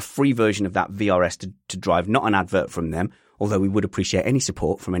free version of that VRS to drive, not an advert from them, although we would appreciate any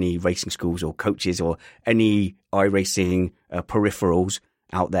support from any racing schools or coaches or any iRacing peripherals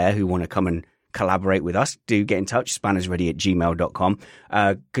out there who want to come and collaborate with us. Do get in touch, spannersready@gmail.com.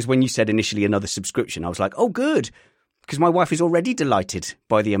 Because when you said initially another subscription, I was like, oh, good. Because my wife is already delighted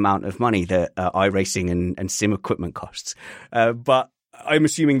by the amount of money that iRacing and sim equipment costs. But I'm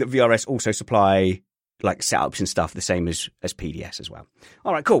assuming that VRS also supply like setups and stuff the same as PDS as well.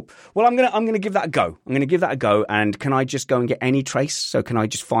 All right, cool. Well, I'm gonna give that a go. And can I just go and get any trace? So can I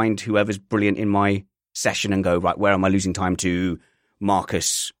just find whoever's brilliant in my session and go, right, where am I losing time to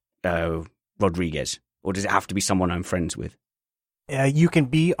Marcus Rodriguez? Or does it have to be someone I'm friends with? You can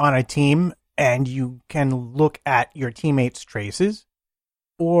be on a team and you can look at your teammates' traces,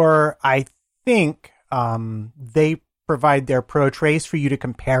 or I think they provide their pro trace for you to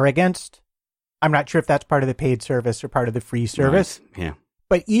compare against. I'm not sure if that's part of the paid service or part of the free service. Right. Yeah.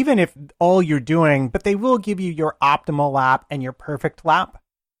 But even if all you're doing, but they will give you your optimal lap and your perfect lap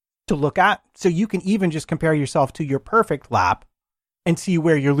to look at. So you can even just compare yourself to your perfect lap and see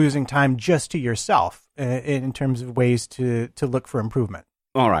where you're losing time just to yourself in terms of ways to look for improvement.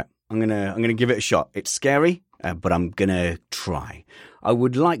 All right. I'm gonna give it a shot. It's scary, but I'm gonna try. I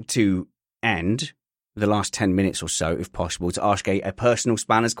would like to end the last 10 minutes or so, if possible, to ask a personal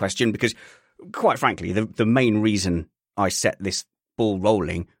Spanners question, because quite frankly, the main reason I set this ball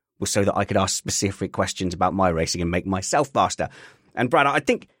rolling was so that I could ask specific questions about my racing and make myself faster. And Brad, I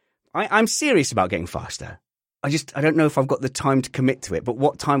think I'm serious about getting faster. I don't know if I've got the time to commit to it, but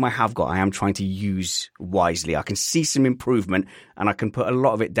what time I have got, I am trying to use wisely. I can see some improvement, and I can put a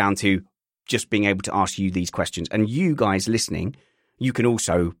lot of it down to just being able to ask you these questions. And you guys listening, you can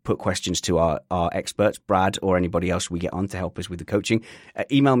also put questions to our experts, Brad, or anybody else we get on to help us with the coaching.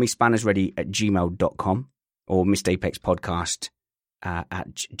 Email me spannersready@gmail.com or missedapexpodcast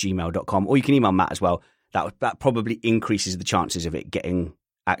at gmail.com, or you can email Matt as well. That probably increases the chances of it getting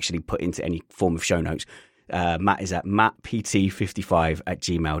actually put into any form of show notes. Matt is at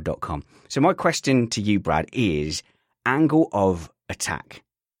mattpt55@gmail.com. So my question to you, Brad, is angle of attack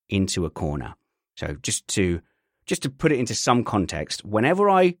into a corner. So just to put it into some context, whenever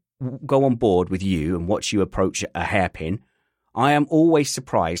I go on board with you and watch you approach a hairpin, I am always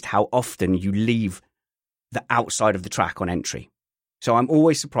surprised how often you leave the outside of the track on entry. So I'm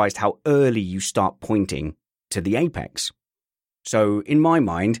always surprised how early you start pointing to the apex. So in my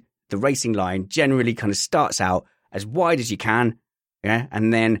mind, the racing line generally kind of starts out as wide as you can, yeah,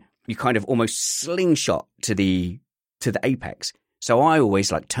 and then you kind of almost slingshot to the apex. So I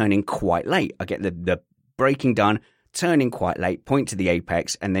always like turning quite late. I get the braking done, turning quite late, point to the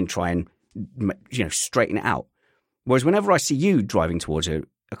apex, and then try and straighten it out. Whereas whenever I see you driving towards a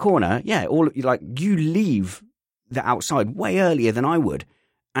corner, yeah, you leave the outside way earlier than I would,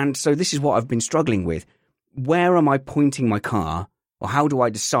 and so this is what I've been struggling with. Where am I pointing my car? Or how do I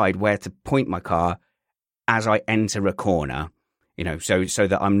decide where to point my car as I enter a corner, so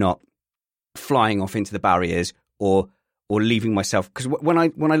that I'm not flying off into the barriers or leaving myself? Because when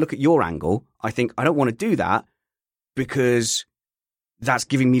I look at your angle, I think I don't want to do that because that's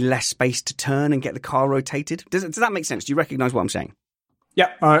giving me less space to turn and get the car rotated. Does that make sense? Do you recognize what I'm saying?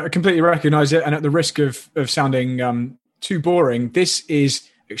 Yeah, I completely recognize it. And at the risk of sounding too boring, this is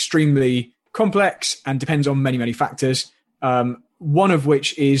extremely complex and depends on many, many factors. One of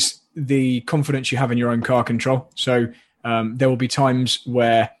which is the confidence you have in your own car control. So there will be times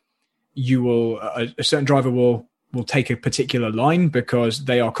where a certain driver will take a particular line because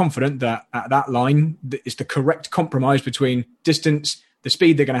they are confident that at that line is the correct compromise between distance, the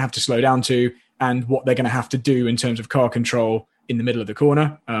speed they're going to have to slow down to, and what they're going to have to do in terms of car control in the middle of the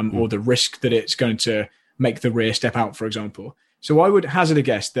corner, or the risk that it's going to make the rear step out, for example. So I would hazard a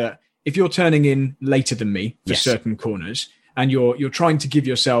guess that if you're turning in later than me for certain corners, and you're trying to give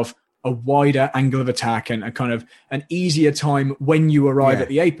yourself a wider angle of attack and a kind of an easier time when you arrive at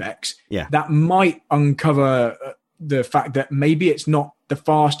the apex, that might uncover the fact that maybe it's not the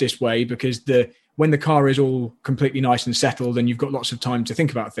fastest way, because when the car is all completely nice and settled and you've got lots of time to think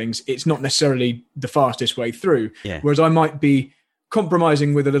about things, it's not necessarily the fastest way through. Yeah. Whereas I might be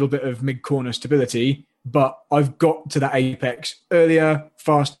compromising with a little bit of mid-corner stability, but I've got to that apex earlier,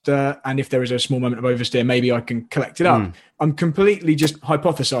 faster, and if there is a small moment of oversteer, maybe I can collect it up. I'm completely just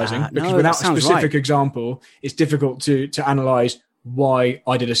hypothesizing because without a specific example, it's difficult to analyze why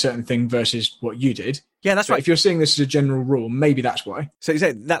I did a certain thing versus what you did. Yeah, that's right. If you're seeing this as a general rule, maybe that's why. So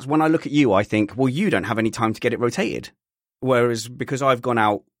that's when I look at you, I think, well, you don't have any time to get it rotated. Whereas because I've gone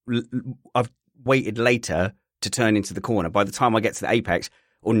out, I've waited later to turn into the corner. By the time I get to the apex,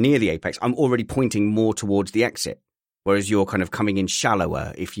 or near the apex, I'm already pointing more towards the exit, whereas you're kind of coming in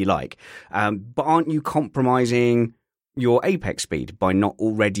shallower, if you like. But aren't you compromising your apex speed by not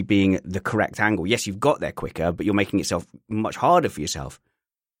already being the correct angle? Yes, you've got there quicker, but you're making yourself much harder for yourself.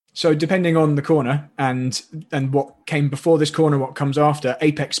 So depending on the corner and what came before this corner, what comes after,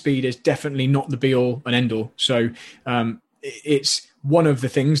 apex speed is definitely not the be-all and end-all. So it's one of the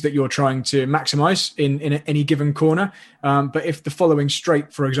things that you're trying to maximize in any given corner. But if the following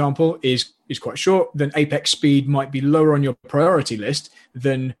straight, for example, is quite short, then apex speed might be lower on your priority list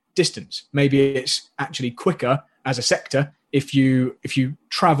than distance. Maybe it's actually quicker as a sector if you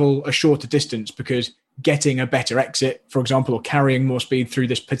travel a shorter distance, because getting a better exit, for example, or carrying more speed through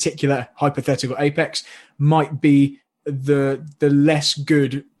this particular hypothetical apex might be the less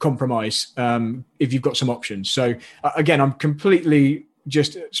good compromise if you've got some options. So again, I'm completely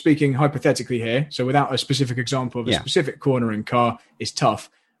just speaking hypothetically here. So without a specific example of a specific corner and car is tough.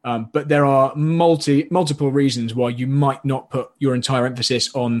 But there are multiple reasons why you might not put your entire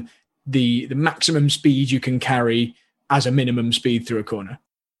emphasis on the maximum speed you can carry as a minimum speed through a corner.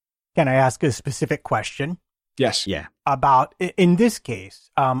 Can I ask a specific question? Yes. Yeah. About, in this case,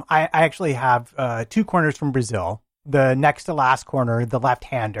 I actually have 2 corners from Brazil. The next to last corner, the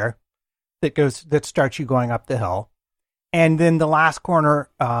left-hander that starts you going up the hill. And then the last corner,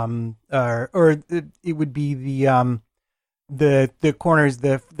 it would be the corners,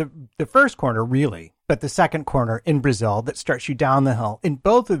 the first corner really, but the second corner in Brazil that starts you down the hill. In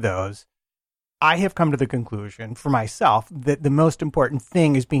both of those, I have come to the conclusion for myself that the most important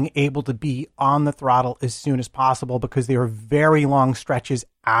thing is being able to be on the throttle as soon as possible, because there are very long stretches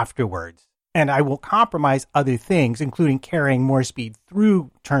afterwards. And I will compromise other things, including carrying more speed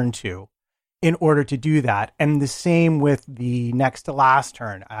through turn 2 in order to do that. And the same with the next to last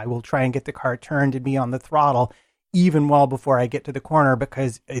turn. I will try and get the car turned and be on the throttle even well before I get to the corner,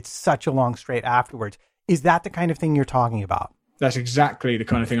 because it's such a long straight afterwards. Is that the kind of thing you're talking about? That's exactly the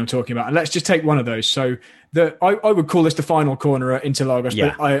kind of thing I'm talking about. And let's just take one of those. So I would call this the final corner at Interlagos,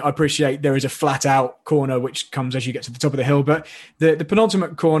 but I appreciate there is a flat out corner which comes as you get to the top of the hill. But the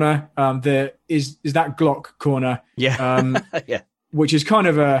penultimate corner, there is that Glock corner, which is kind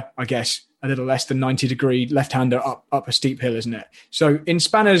of I guess, a little less than 90-degree left-hander up a steep hill, isn't it? So in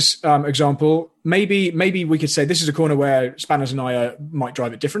Spanner's example, maybe we could say this is a corner where Spanners and I might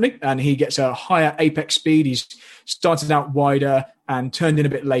drive it differently, and he gets a higher apex speed. He's started out wider and turned in a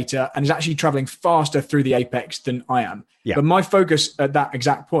bit later, and is actually traveling faster through the apex than I am. Yeah. But my focus at that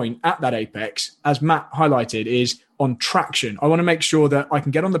exact point, at that apex, as Matt highlighted, is on traction. I want to make sure that I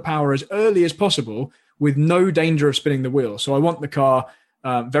can get on the power as early as possible with no danger of spinning the wheel. So I want the car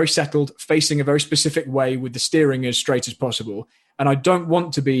very settled, facing a very specific way with the steering as straight as possible. And I don't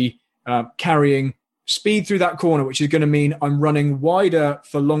want to be carrying speed through that corner, which is going to mean I'm running wider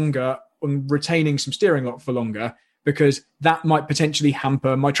for longer and retaining some steering lock for longer, because that might potentially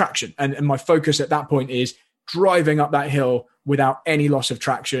hamper my traction. And my focus at that point is driving up that hill without any loss of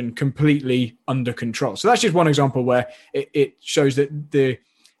traction, completely under control. So that's just one example where it shows that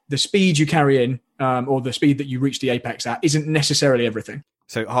the speed you carry in, or the speed that you reach the apex at, isn't necessarily everything.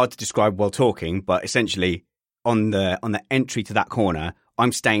 So hard to describe while talking, but essentially on the entry to that corner,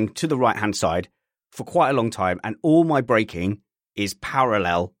 I'm staying to the right-hand side for quite a long time, and all my braking is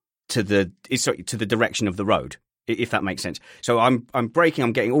parallel to the direction of the road, if that makes sense. So I'm braking,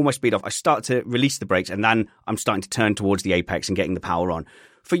 I'm getting all my speed off. I start to release the brakes, and then I'm starting to turn towards the apex and getting the power on.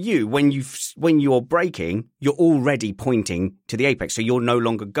 For you, when you're braking, you're already pointing to the apex, so you're no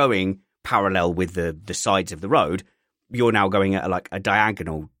longer going parallel with the sides of the road. You're now going at a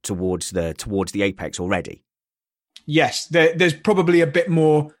diagonal towards the apex already. Yes, there's probably a bit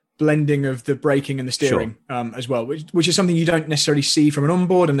more blending of the braking and the steering as well, which is something you don't necessarily see from an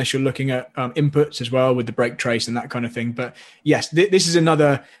onboard unless you're looking at inputs as well with the brake trace and that kind of thing. But yes, this is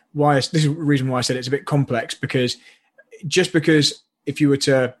a reason why I said it's a bit complex, because if you were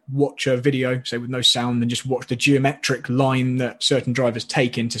to watch a video, say with no sound, and just watch the geometric line that certain drivers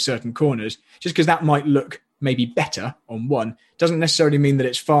take into certain corners, just because that might look maybe better on one, doesn't necessarily mean that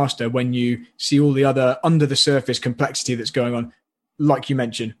it's faster when you see all the other under the surface complexity that's going on. Like you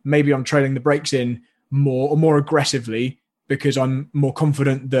mentioned, maybe I'm trailing the brakes in more aggressively because I'm more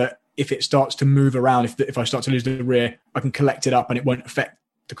confident that if it starts to move around, if I start to lose the rear, I can collect it up and it won't affect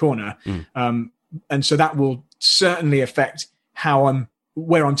the corner. And so that will certainly affect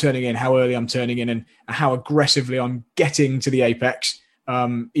where I'm turning in, how early I'm turning in, and how aggressively I'm getting to the apex.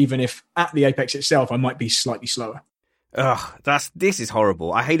 Even if at the apex itself, I might be slightly slower. This is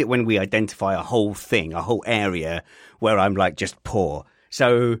horrible. I hate it when we identify a whole thing, a whole area where I'm just poor.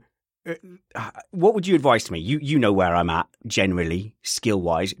 So what would you advise to me? You know where I'm at generally,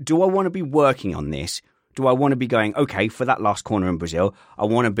 skill-wise. Do I want to be working on this? Do I want to be going, okay, for that last corner in Brazil, I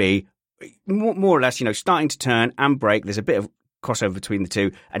want to be more or less, starting to turn and brake. There's a bit of crossover between the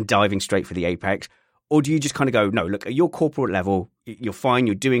two and diving straight for the apex. Or do you just kind of go, no, look, at your corporate level, you're fine,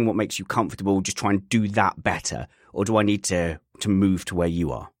 you're doing what makes you comfortable, just try and do that better? Or do I need to move to where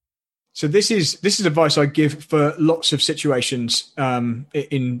you are? So this is advice I give for lots of situations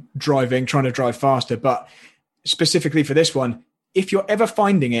in driving, trying to drive faster. But specifically for this one, if you're ever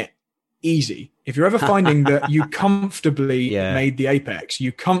finding it easy, if you're ever finding that you comfortably made the apex,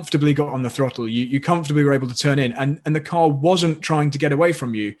 you comfortably got on the throttle, you comfortably were able to turn in, and the car wasn't trying to get away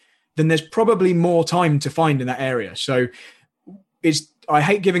from you, then there's probably more time to find in that area. So I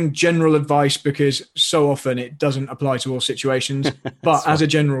hate giving general advice because so often it doesn't apply to all situations. But as a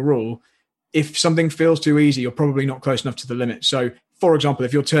general rule, if something feels too easy, you're probably not close enough to the limit. So for example,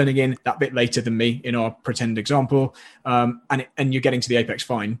 if you're turning in that bit later than me in our pretend example, and you're getting to the apex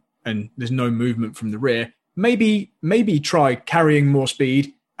fine and there's no movement from the rear, maybe try carrying more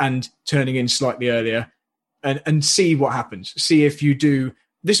speed and turning in slightly earlier and see what happens. See if you do.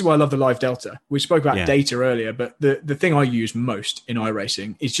 This is why I love the live delta. We spoke about data earlier, but the thing I use most in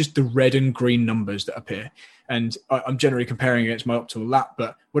iRacing is just the red and green numbers that appear. And I'm generally comparing against my optimal lap,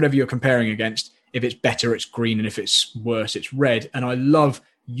 but whatever you're comparing against, if it's better, it's green, and if it's worse, it's red. And I love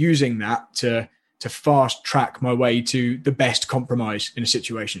using that to fast track my way to the best compromise in a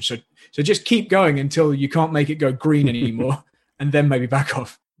situation. So just keep going until you can't make it go green anymore, and then maybe back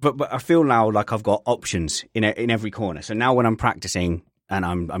off. But I feel now like I've got options in every corner. So now when I'm practicing and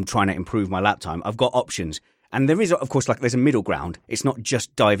I'm trying to improve my lap time, I've got options. And there is, of course, like there's a middle ground. It's not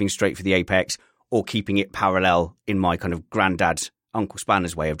just diving straight for the apex or keeping it parallel in my kind of granddad, Uncle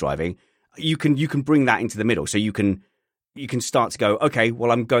Spanner's way of driving. You can bring that into the middle. So you can start to go, okay,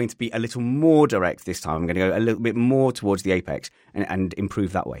 well, I'm going to be a little more direct this time. I'm going to go a little bit more towards the apex and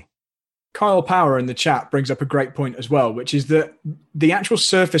improve that way. Kyle Power in the chat brings up a great point as well, which is that the actual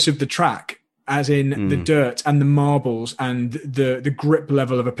surface of the track, as in the dirt and the marbles and the grip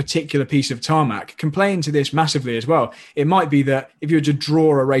level of a particular piece of tarmac, can play into this massively as well. It might be that if you were to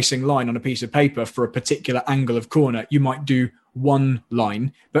draw a racing line on a piece of paper for a particular angle of corner, you might do one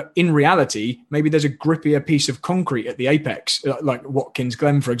line, but in reality, maybe there's a grippier piece of concrete at the apex, like Watkins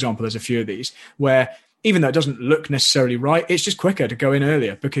Glen, for example. There's a few of these where, even though it doesn't look necessarily right, it's just quicker to go in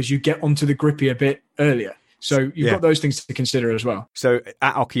earlier because you get onto the grippier bit earlier. So you've got those things to consider as well. So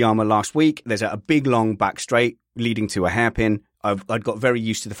at Okayama last week, there's a big, long back straight leading to a hairpin. I'd got very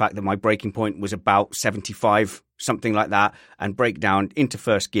used to the fact that my braking point was about 75, something like that, and brake down into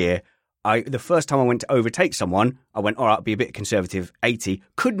first gear. The first time I went to overtake someone, I went, all right, be a bit conservative, 80.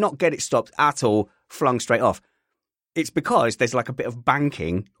 Could not get it stopped at all, flung straight off. It's because there's like a bit of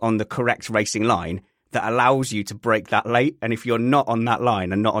banking on the correct racing line that allows you to brake that late. And if you're not on that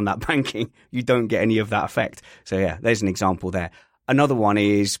line and not on that banking, you don't get any of that effect. So yeah, there's an example there. Another one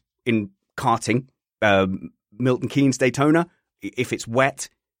is in karting, Milton Keynes Daytona. If it's wet,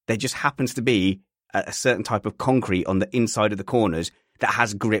 there just happens to be a certain type of concrete on the inside of the corners that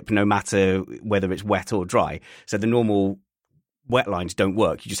has grip no matter whether it's wet or dry. So the normal wet lines don't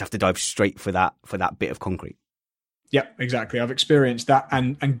work. You just have to dive straight for that bit of concrete. Yeah, exactly. I've experienced that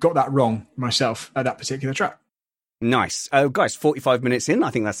and got that wrong myself at that particular track. Nice. Guys, 45 minutes in. I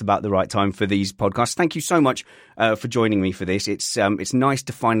think that's about the right time for these podcasts. Thank you so much for joining me for this. It's nice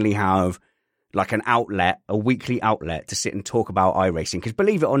to finally have like an outlet, a weekly outlet to sit and talk about iRacing. Because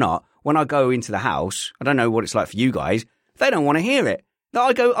believe it or not, when I go into the house, I don't know what it's like for you guys, they don't want to hear it.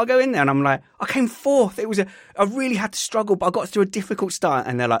 I go in there and I'm like, I came fourth. I really had to struggle, but I got through a difficult start.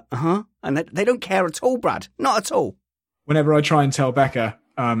 And they're like, and they don't care at all, Brad. Not at all. Whenever I try and tell Becca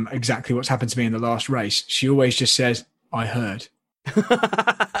exactly what's happened to me in the last race, she always just says, I heard.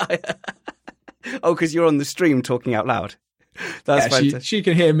 Oh, because you're on the stream talking out loud. That's fantastic. She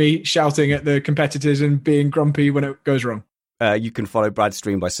can hear me shouting at the competitors and being grumpy when it goes wrong. You can follow Brad's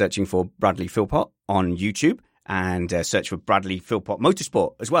stream by searching for Bradley Philpott on YouTube and search for Bradley Philpott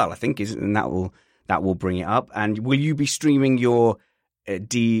Motorsport as well, I think, and that will bring it up. And will you be streaming your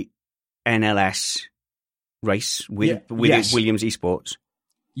DNLS race with Williams Esports?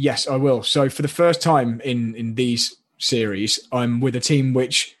 Yes, I will. So for the first time in these series, I'm with a team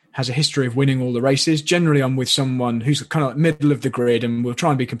which has a history of winning all the races. Generally, I'm with someone who's kind of like middle of the grid and we'll try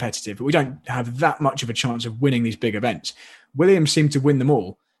and be competitive, but we don't have that much of a chance of winning these big events. Williams seem to win them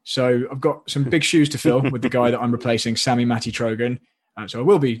all. So I've got some big shoes to fill with the guy that I'm replacing, Sammy Matty Trogan. So I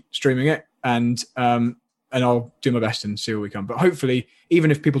will be streaming it and I'll do my best and see where we come. But hopefully,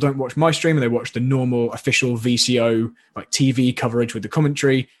 even if people don't watch my stream and they watch the normal official VCO like TV coverage with the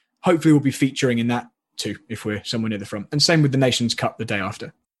commentary, hopefully we'll be featuring in that too if we're somewhere near the front. And same with the Nations Cup the day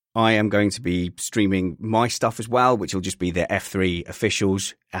after. I am going to be streaming my stuff as well, which will just be the F3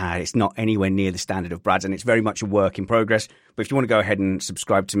 officials. It's not anywhere near the standard of Brad's, and it's very much a work in progress. But if you want to go ahead and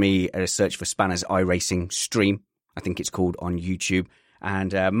subscribe to me, search for Spanner's iRacing stream. I think it's called on YouTube.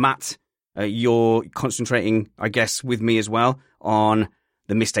 And Matt, you're concentrating, I guess, with me as well on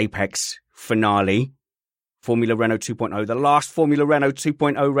the Missed Apex finale, Formula Renault 2.0, the last Formula Renault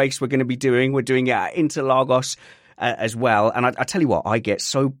 2.0 race we're going to be doing. We're doing it at Interlagos as well. And I tell you what, I get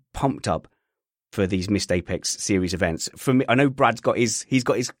so pumped up for these Missed Apex series events. For me, I know Brad's got his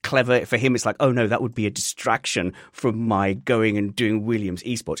clever, for him it's like, oh no, that would be a distraction from my going and doing Williams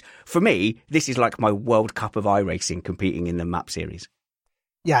Esports. For me, this is like my World Cup of iRacing competing in the map series.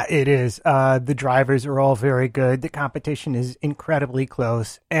 Yeah, it is. The drivers are all very good. The competition is incredibly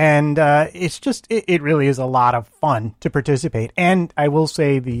close. And it's just, it really is a lot of fun to participate. And I will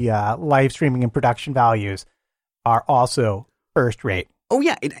say the live streaming and production values are also first rate. Oh,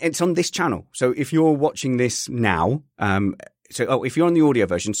 yeah, it's on this channel. So if you're watching this now, if you're on the audio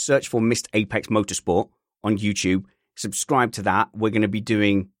version, search for Missed Apex Motorsport on YouTube. Subscribe to that. We're going to be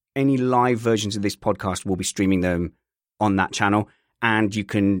doing any live versions of this podcast. We'll be streaming them on that channel. And you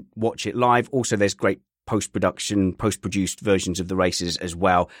can watch it live. Also, there's great post-production, post-produced versions of the races as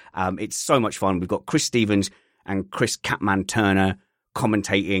well. It's so much fun. We've got Chris Stevens and Chris Catman-Turner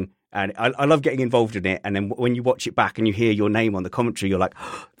commentating. And I love getting involved in it. And then when you watch it back and you hear your name on the commentary, you're like,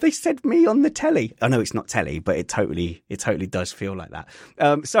 oh, they said me on the telly. I know it's not telly, but it totally does feel like that.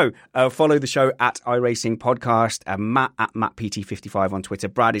 So follow the show at iRacing Podcast. Matt at MattPT55 on Twitter.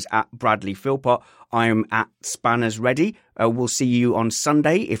 Brad is at Bradley Philpott. I'm at Spanners Ready. We'll see you on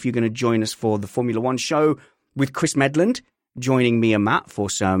Sunday if you're going to join us for the Formula One show with Chris Medland joining me and Matt for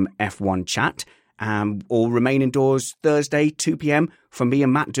some F1 chat. Or remain indoors Thursday, 2 p.m. for me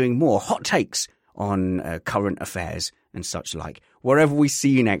and Matt doing more hot takes on current affairs and such like. Wherever we see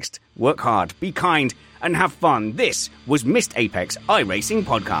you next, work hard, be kind, and have fun. This was Missed Apex iRacing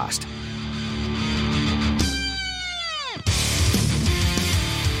Podcast.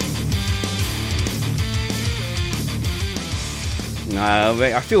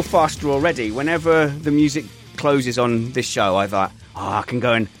 I feel faster already. Whenever the music closes on this show, I thought, I can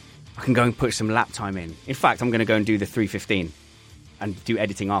go and put some lap time in. In fact, I'm going to go and do the 3:15 and do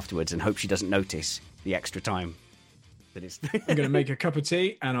editing afterwards and hope she doesn't notice the extra time that it's... I'm going to make a cup of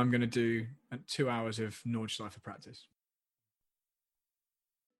tea and I'm going to do 2 hours of Nordschleife practice.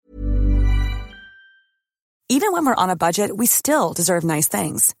 Even when we're on a budget, we still deserve nice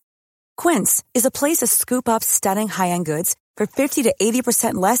things. Quince is a place to scoop up stunning high-end goods for 50 to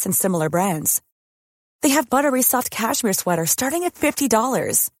 80% less than similar brands. They have buttery soft cashmere sweaters starting at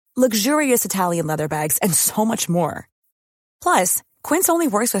 $50, luxurious Italian leather bags, and so much more. Plus, Quince only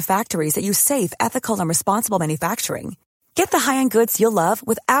works with factories that use safe, ethical, and responsible manufacturing. Get the high-end goods you'll love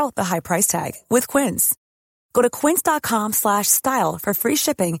without the high price tag with Quince. Go to quince.com/style for free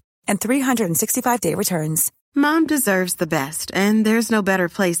shipping and 365-day returns. Mom deserves the best, and there's no better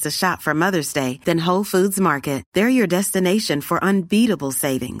place to shop for Mother's Day than Whole Foods Market. They're your destination for unbeatable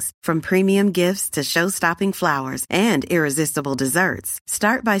savings, from premium gifts to show-stopping flowers and irresistible desserts.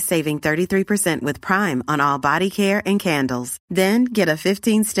 Start by saving 33% with Prime on all body care and candles. Then get a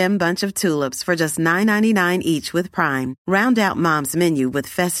 15-stem bunch of tulips for just $9.99 each with Prime. Round out Mom's menu with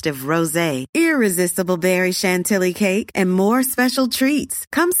festive rosé, irresistible berry chantilly cake, and more special treats.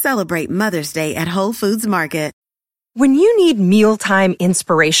 Come celebrate Mother's Day at Whole Foods Market. When you need mealtime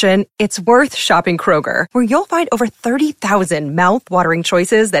inspiration, it's worth shopping Kroger, where you'll find over 30,000 mouth-watering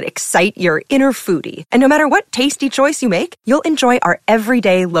choices that excite your inner foodie. And no matter what tasty choice you make, you'll enjoy our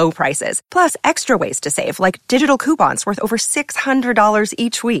everyday low prices, plus extra ways to save, like digital coupons worth over $600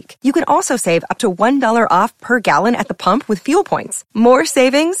 each week. You can also save up to $1 off per gallon at the pump with fuel points. More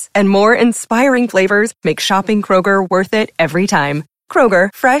savings and more inspiring flavors make shopping Kroger worth it every time. Kroger,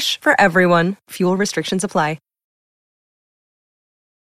 fresh for everyone. Fuel restrictions apply.